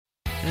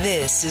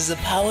This is a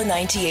Power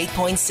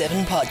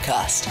 98.7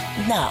 podcast.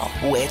 Now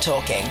we're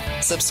talking.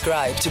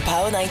 Subscribe to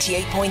Power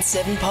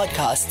 98.7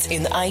 podcasts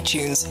in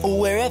iTunes or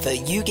wherever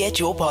you get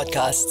your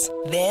podcasts.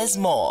 There's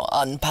more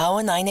on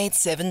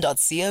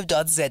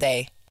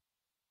power987.co.za.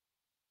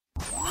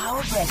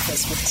 Power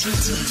Breakfast with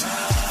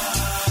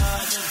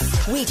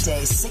TT.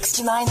 Weekdays 6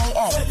 to 9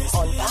 a.m.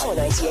 on Power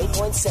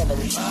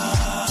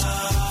 98.7.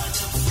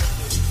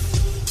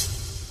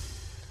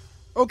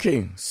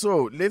 Okay,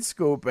 so let's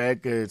go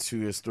back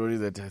to a story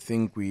that I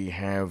think we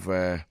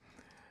have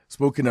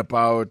spoken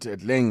about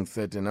at length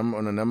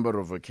on a number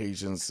of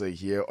occasions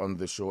here on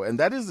the show. And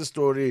that is the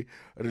story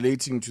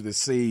relating to the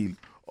sale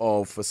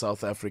of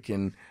South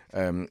African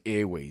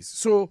Airways.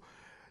 So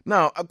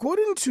now,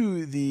 according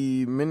to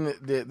the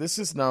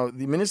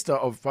Minister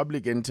of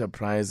Public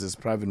Enterprises,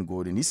 Pravin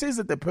Gordhan, he says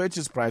that the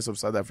purchase price of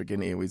South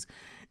African Airways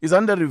is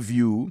under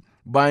review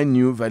by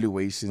new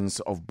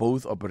valuations of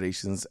both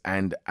operations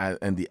and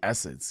the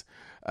assets.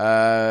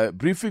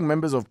 Briefing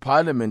members of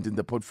Parliament in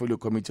the Portfolio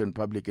Committee on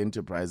Public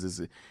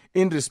Enterprises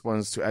in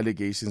response to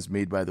allegations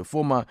made by the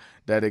former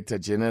Director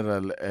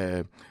General,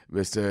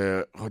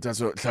 Mr.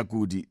 Hotaso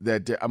Tlhakudi,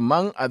 that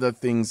among other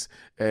things,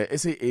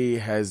 SAA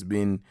had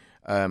been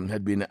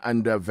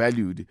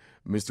undervalued.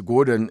 Mr.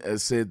 Gordhan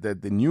said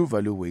that the new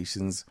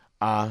valuations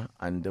are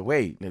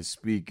underway. Let's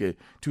speak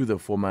to the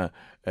former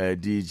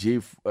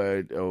DG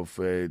of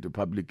the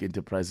Public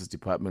Enterprises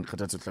Department,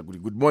 Hotaso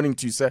Tlhakudi. Good morning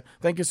to you, sir.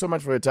 Thank you so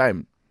much for your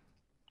time.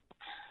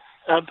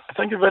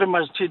 Thank you very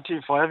much,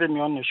 TT, for having me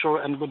on your show,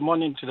 and good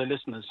morning to the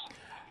listeners.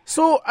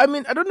 So, I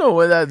mean, I don't know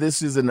whether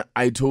this is an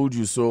I told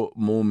you so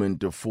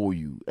moment for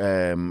you.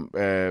 I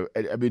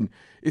mean,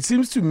 it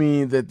seems to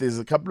me that there's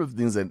a couple of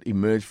things that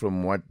emerge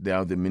from what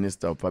now the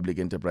Minister of Public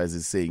Enterprise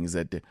is saying, is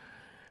that,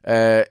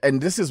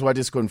 and this is what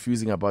is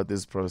confusing about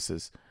this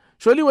process.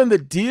 Surely when the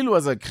deal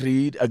was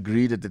agreed at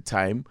the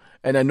time,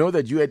 and I know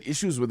that you had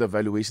issues with the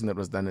valuation that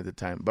was done at the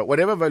time, but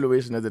whatever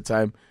valuation at the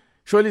time,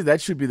 surely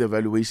that should be the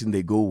valuation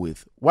they go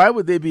with. Why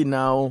would there be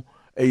now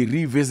a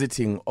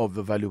revisiting of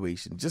the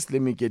valuation? Just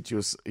let me get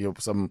your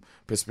some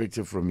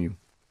perspective from you.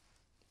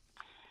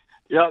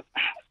 Yeah,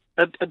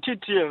 at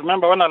TT,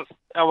 remember when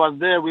I was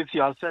there with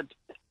you, I said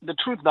the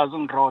truth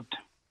doesn't rot.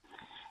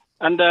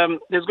 And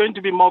there's going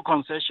to be more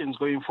concessions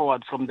going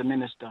forward from the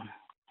minister.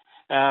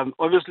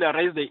 Obviously, I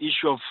raised the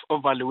issue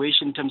of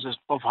valuation in terms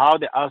of how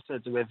the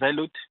assets were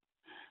valued.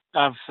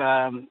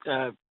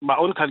 My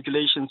own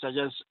calculations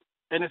suggest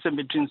anything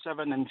between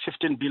 7 and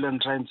 15 billion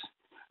rands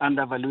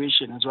under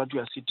valuation is what we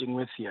are sitting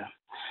with here.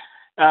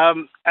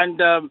 The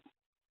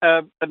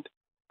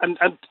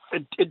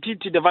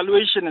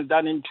valuation is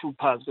done in two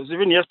parts. Because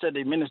even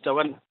yesterday, Minister,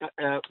 when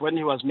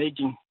he was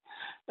making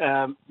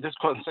this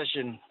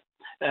concession,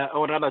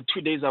 or rather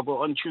 2 days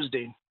ago on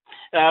Tuesday,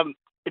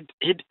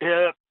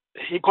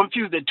 he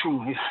confused the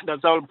two.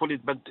 That's how I'll put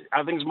it, but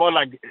I think it's more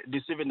like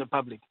deceiving the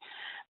public.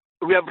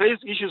 We have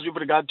raised issues with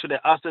regard to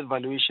the asset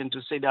valuation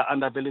to say they're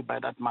undervalued by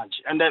that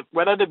much. And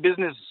whether the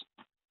business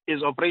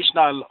is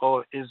operational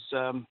or is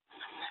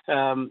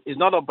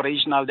not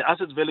operational, the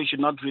asset value should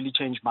not really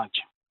change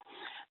much.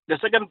 The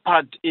second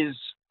part is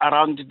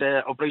around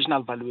the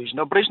operational valuation.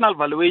 The operational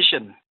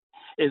valuation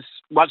is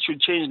what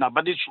should change now,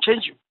 but it should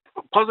change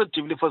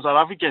positively for South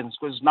Africans,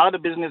 because now the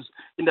business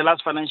in the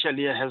last financial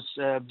year has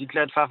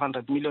declared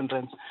 500 million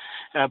rands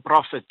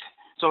profit.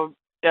 So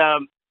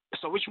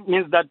which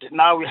means that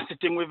now we are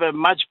sitting with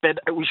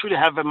we should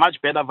have a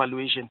much better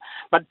valuation.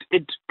 But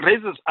it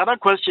raises other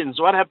questions.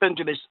 What happened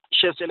to the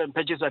share sale and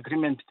purchase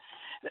agreement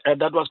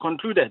that was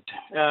concluded?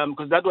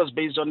 Because that was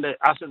based on the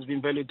assets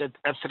being valued at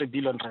 3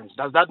 billion rands.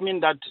 Does that mean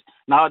that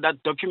now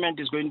that document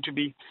is going to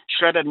be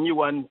shredded, new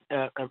one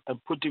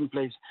put in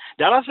place?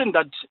 The other thing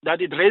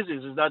that it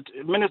raises is that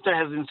the minister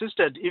has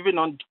insisted, even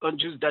on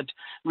Tuesday, that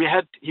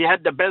he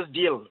had the best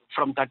deal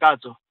from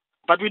Takatso.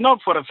 But we know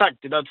for a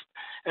fact that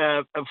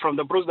from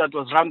the process that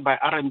was run by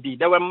RMB,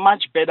 there were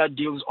much better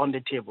deals on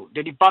the table.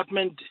 The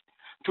department,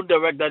 through the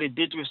work that it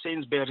did with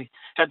Sainsbury,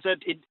 had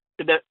said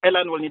the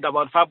airline will need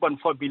about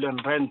 5.4 billion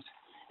rands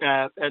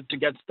to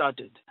get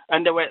started.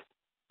 And there were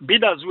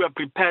bidders who were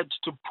prepared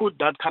to put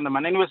that kind of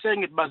money. And we're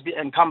saying it must be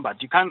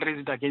encumbered. You can't raise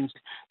it against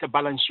the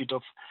balance sheet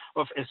of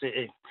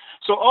SAA.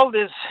 So all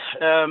this,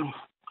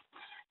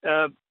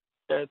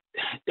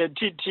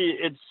 TT,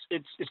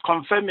 it's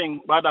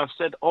confirming what I've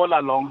said all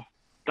along.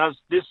 That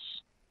this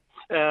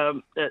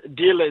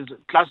deal is a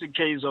classic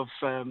case of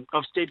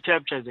state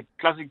capture, is a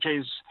classic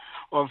case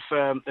of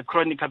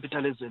crony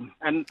capitalism,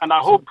 and I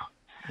hope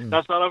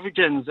that South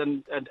Africans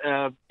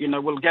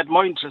will get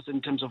more interest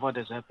in terms of what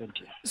has happened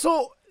here.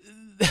 So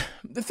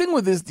the thing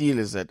with this deal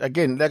is that,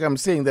 again, like I'm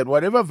saying, that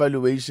whatever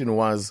valuation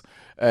was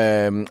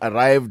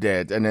arrived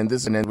at, and then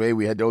way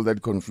we had all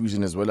that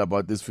confusion as well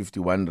about this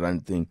 51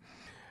 rand thing.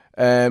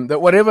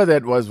 That whatever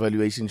that was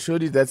valuation,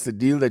 surely that's the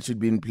deal that should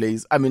be in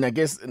place. I mean, I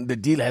guess the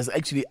deal has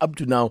actually up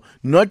to now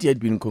not yet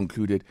been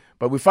concluded,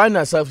 but we find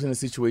ourselves in a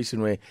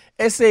situation where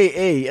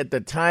SAA, at the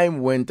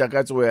time when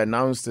Takatso were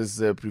announced as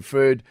a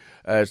preferred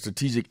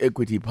strategic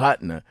equity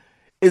partner,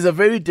 is a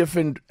very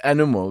different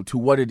animal to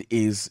what it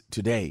is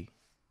today.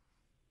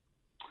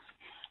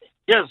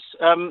 Yes,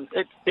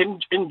 in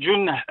June,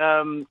 June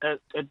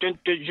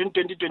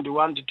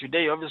 2021 to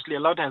today, obviously a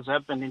lot has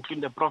happened,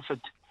 including the profit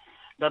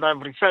that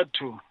I've referred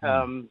to.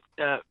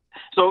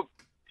 So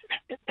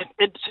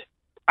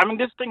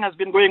this thing has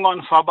been going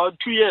on for about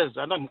 2 years.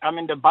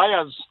 The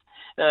buyers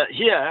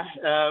here,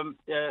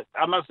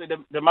 I must say,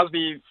 they must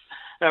be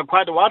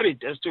quite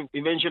worried as to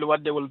eventually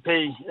what they will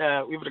pay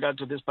with regard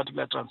to this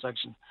particular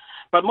transaction.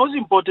 But most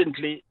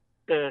importantly,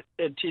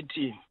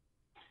 TT,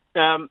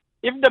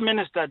 if the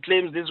minister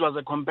claims this was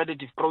a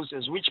competitive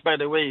process, which, by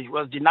the way,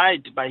 was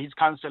denied by his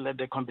counsel at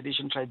the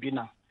Competition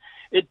Tribunal,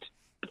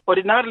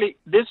 ordinarily,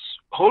 this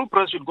whole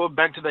process should go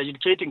back to the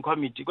adjudicating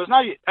committee, because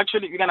now you're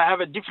going to have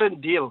a different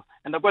deal.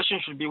 And the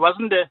question should be,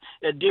 wasn't there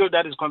a deal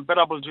that is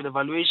comparable to the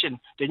valuation,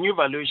 the new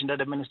valuation that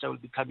the minister will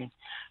be coming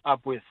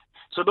up with?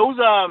 So those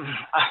are,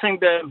 I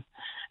think,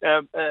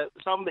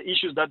 some of the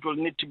issues that will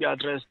need to be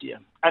addressed here.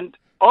 And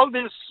all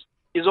this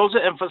is also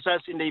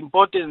emphasized in the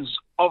importance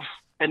of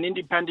an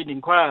independent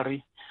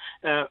inquiry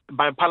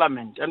by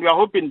Parliament. And we are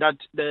hoping that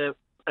the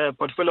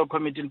Portfolio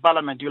Committee in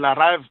Parliament will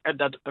arrive at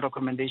that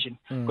recommendation.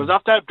 Because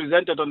after I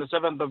presented on the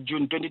 7th of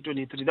June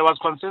 2023, there was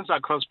consensus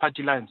across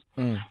party lines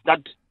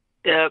that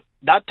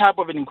that type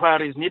of an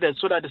inquiry is needed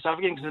so that the South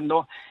Africans can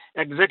know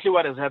exactly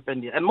what has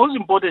happened here. And most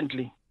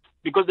importantly,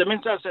 because the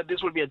minister said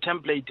this will be a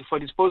template for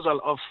disposal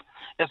of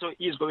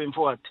SOEs going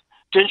forward,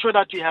 to ensure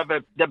that we have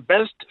the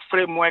best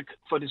framework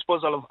for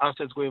disposal of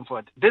assets going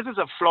forward. This is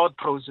a flawed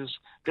process.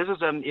 This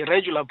is an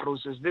irregular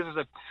process. This is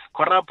a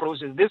corrupt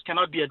process. This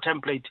cannot be a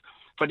template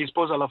for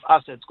disposal of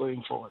assets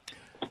going forward.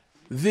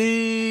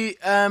 There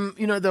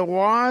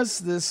was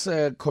this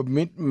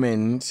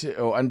commitment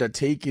or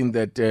undertaking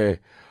that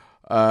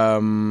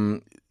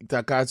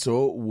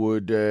Takatso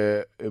would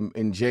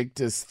inject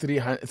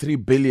 3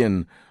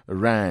 billion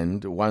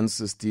rand once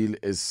this deal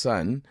is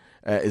signed,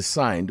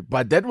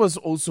 but that was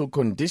also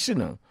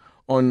conditional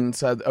on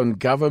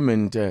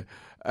government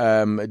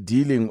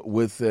dealing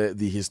with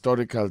the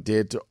historical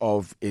debt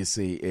of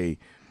SAA.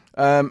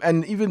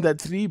 And even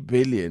that 3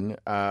 billion,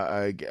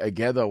 I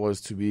gather,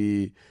 was to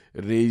be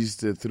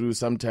raised through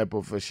some type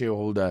of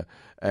shareholder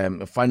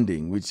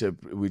funding, which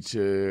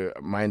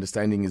my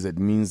understanding is that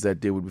means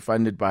that they would be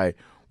funded by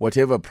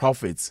whatever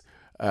profits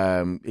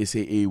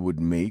SAA would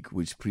make,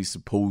 which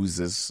presupposed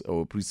at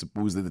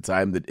the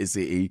time that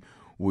SAA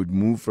would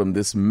move from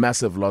this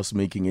massive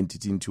loss-making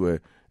entity into a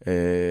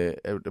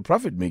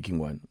profit-making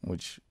one,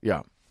 which,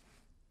 yeah.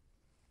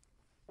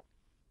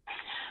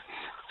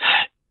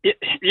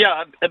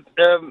 Yeah,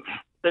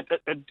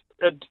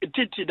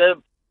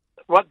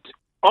 what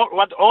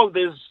all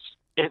this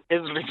is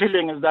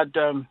revealing is that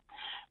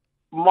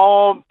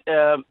more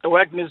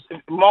work needs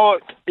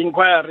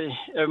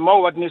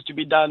to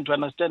be done to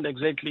understand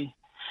exactly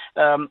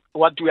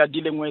what we are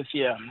dealing with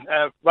here.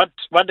 What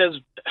has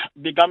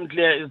become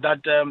clear is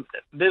that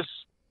this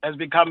has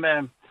become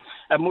a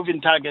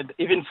moving target,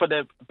 even for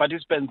the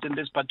participants in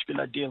this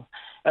particular deal.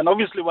 And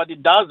obviously, what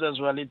it does as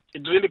well, it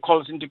really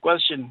calls into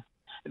question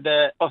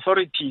the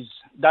authorities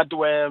that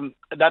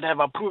have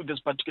approved this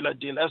particular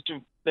deal as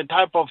to the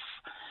type of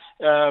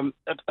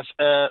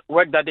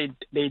work that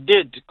they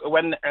did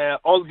when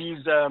all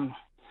these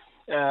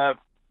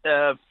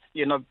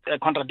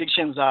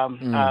contradictions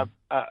are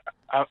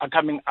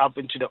coming up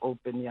into the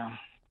open. Yeah.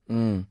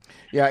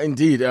 Yeah,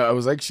 indeed. I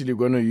was actually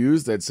going to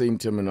use that same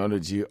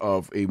terminology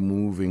of a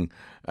moving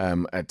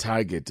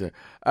target.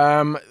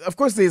 Of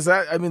course,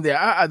 there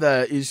are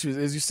other issues.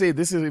 As you say, if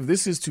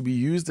this is to be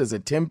used as a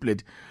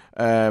template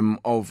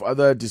of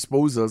other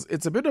disposals,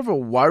 it's a bit of a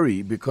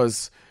worry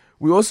because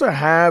we also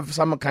have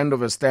some kind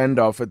of a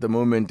standoff at the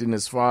moment in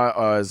as far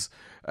as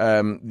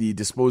the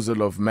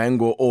disposal of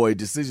Mango or a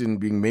decision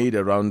being made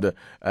around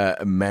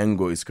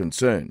Mango is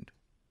concerned.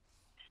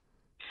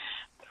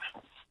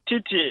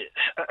 Titi,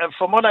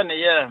 for more than a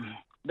year,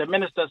 the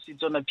minister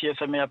sits on a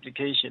PFMA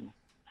application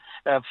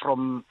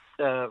from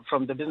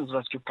the business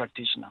rescue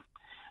practitioner.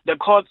 The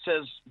court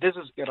says this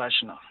is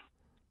irrational.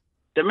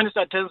 The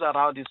minister turns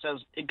around, he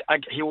says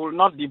he will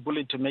not be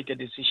bullied to make a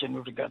decision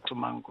with regard to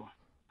Mango.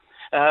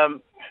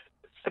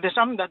 There's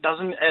something that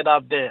doesn't add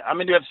up there. I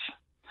mean,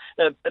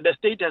 the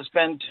state has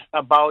spent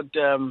about,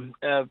 I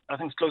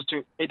think it's close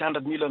to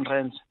 800 million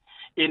rands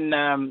in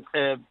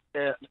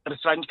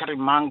restructuring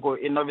Mango,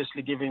 in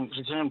obviously giving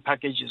return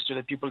packages to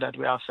the people that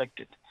were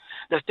affected.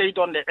 The state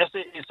on the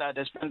SAA side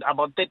has spent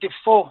about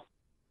 34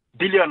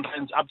 billion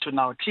rands up to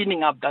now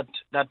cleaning up that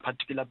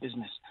particular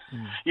business.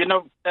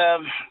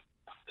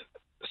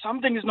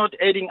 Something is not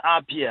adding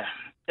up here,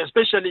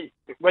 especially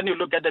when you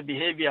look at the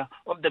behavior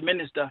of the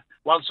minister,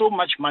 while so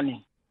much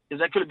money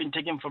is actually been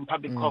taken from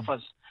public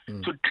coffers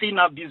to clean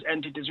up these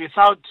entities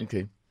without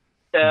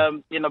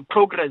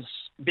progress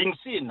being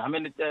seen. I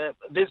mean,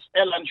 this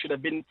airline should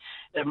have been,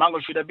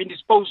 Mango should have been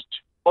disposed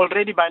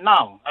already by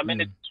now. I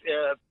mean,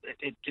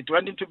 it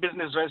went into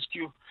business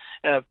rescue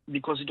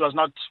because it was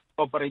not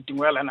operating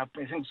well. And I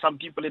think some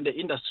people in the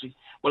industry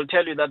will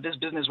tell you that this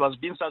business was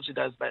being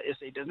subsidized by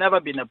SAA. It has never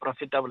been a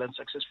profitable and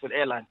successful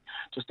airline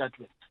to start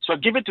with. So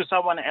give it to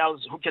someone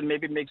else who can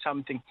maybe make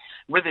something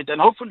with it,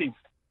 and hopefully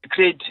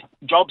create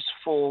jobs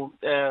for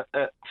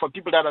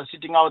people that are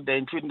sitting out there,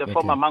 including the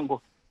former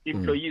Mango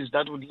employees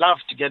that would love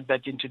to get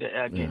back into the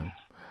air game. Yeah.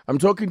 I'm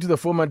talking to the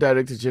former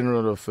Director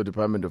General of the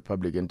Department of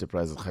Public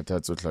Enterprise,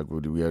 Kgathatso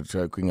Tlhagudi. We are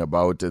talking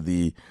about what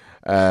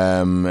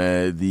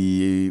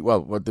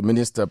the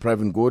Minister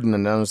Pravin Gordhan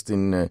announced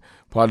in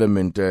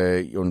Parliament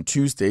on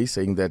Tuesday,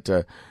 saying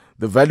that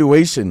the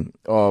valuation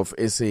of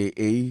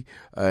SAA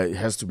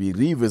has to be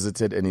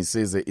revisited, and he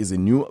says there is a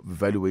new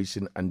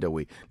valuation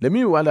underway. Let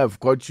me, while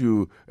I've got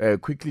you,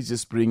 quickly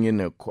just bring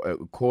in a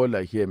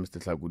caller here, Mr.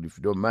 Tlhagudi, if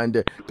you don't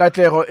mind.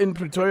 Katlego in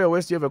Pretoria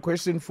West, you have a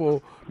question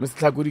for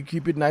Mr. Tlhagudi.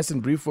 Keep it nice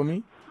and brief for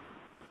me.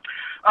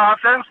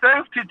 Thanks,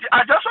 Titi.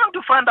 I just want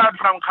to find out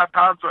from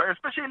Kgathatso,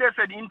 especially as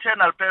an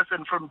internal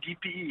person from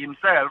DPE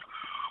himself,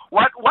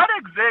 what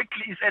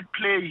exactly is at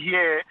play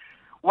here?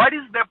 What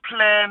is the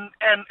plan,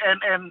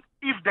 and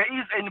if there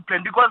is any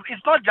plan? Because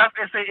it's not just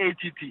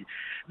SAATT.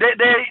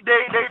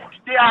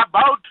 They are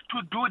about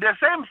to do the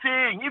same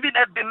thing, even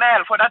at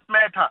Denel for that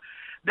matter.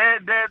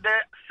 The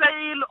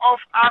sale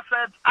of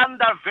assets,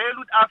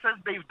 undervalued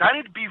assets, they've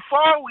done it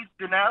before with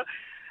Denel,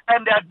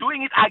 and they are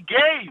doing it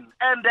again.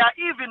 And there are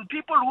even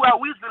people who are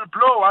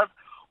whistleblowers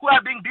who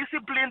are being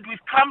disciplined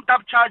with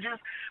trumped-up charges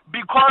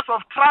because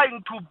of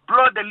trying to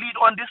blow the lead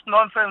on this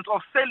nonsense of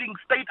selling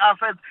state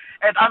assets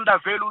at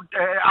undervalued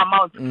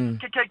amounts.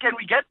 Can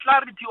we get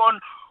clarity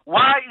on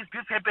why is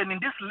this happening,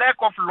 this lack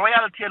of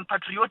loyalty and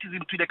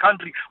patriotism to the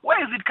country?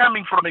 Where is it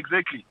coming from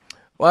exactly?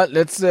 Well,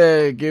 let's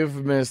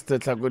give Mr.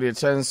 Tlhagudi a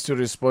chance to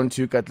respond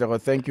to you, Katlego.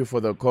 Thank you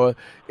for the call.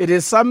 It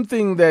is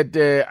something that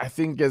I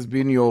think has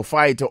been your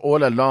fight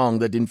all along,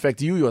 that in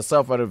fact you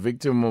yourself are a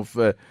victim of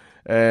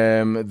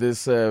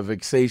this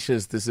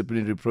vexatious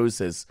disciplinary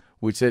process,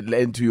 which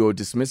led to your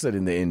dismissal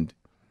in the end.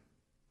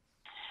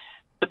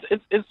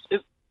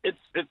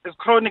 It's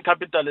crony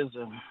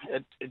capitalism.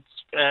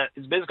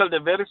 It's basically the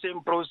very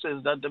same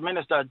process that the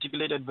minister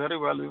articulated very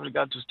well with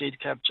regard to state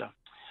capture.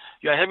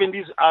 You are having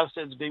these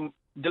assets being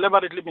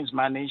deliberately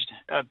mismanaged.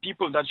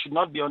 People that should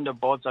not be on the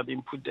boards are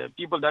being put there.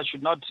 People that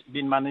should not be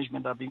in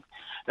management are being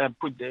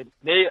put there.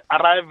 They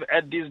arrive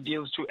at these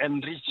deals to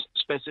enrich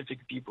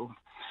specific people.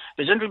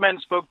 The gentleman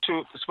spoke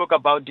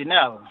about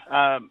Denel.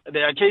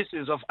 There are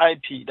cases of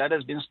IP that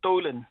has been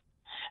stolen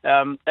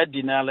at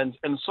Denel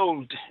and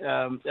sold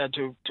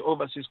to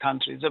overseas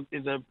countries.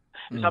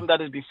 Some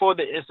that is before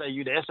the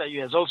SIU. The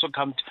SIU has also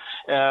come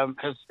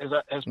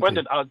has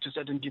pointed out to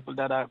certain people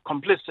that are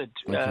complicit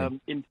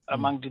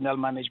among Denel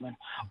management.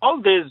 All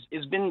this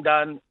is being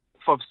done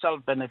for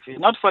self-benefit,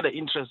 not for the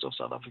interests of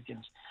South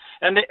Africans.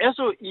 And the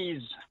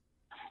SOEs,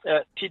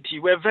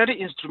 TT, were very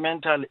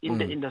instrumental in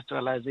the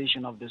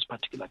industrialization of this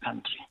particular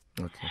country.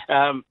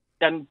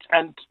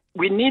 And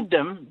we need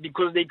them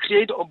because they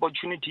create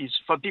opportunities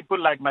for people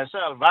like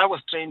myself. I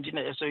was trained in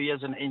the SOE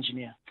as an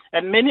engineer,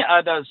 and many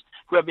others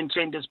who have been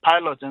trained as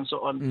pilots and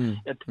so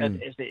on at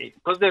SAA.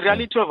 Because the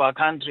reality of our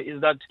country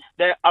is that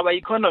our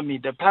economy,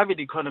 the private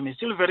economy, is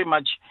still very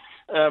much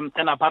an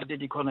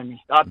apartheid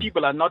economy. Our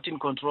people are not in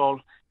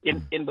control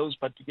in those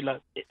particular,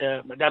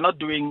 they're not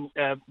doing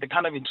the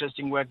kind of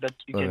interesting work that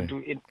you can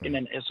do in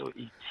an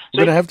SOE.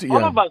 So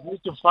all of us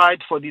need to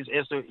fight for these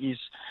SOEs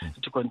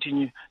to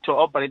continue to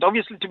operate.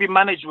 Obviously, to be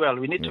managed well,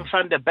 we need to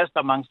find the best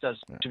amongst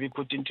us to be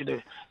put into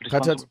the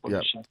responsible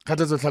position.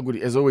 Kgathatso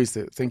Tlhagudi, as always,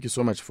 thank you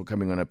so much for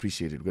coming on. I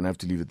appreciate it. We're going to have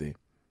to leave it there.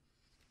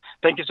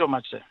 Thank you so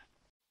much, sir.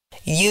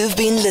 You've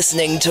been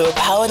listening to a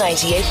Power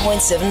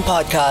 98.7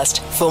 podcast.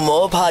 For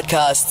more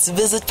podcasts,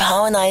 visit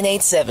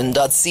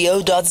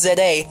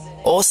power987.co.za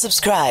or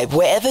subscribe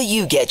wherever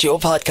you get your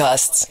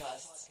podcasts.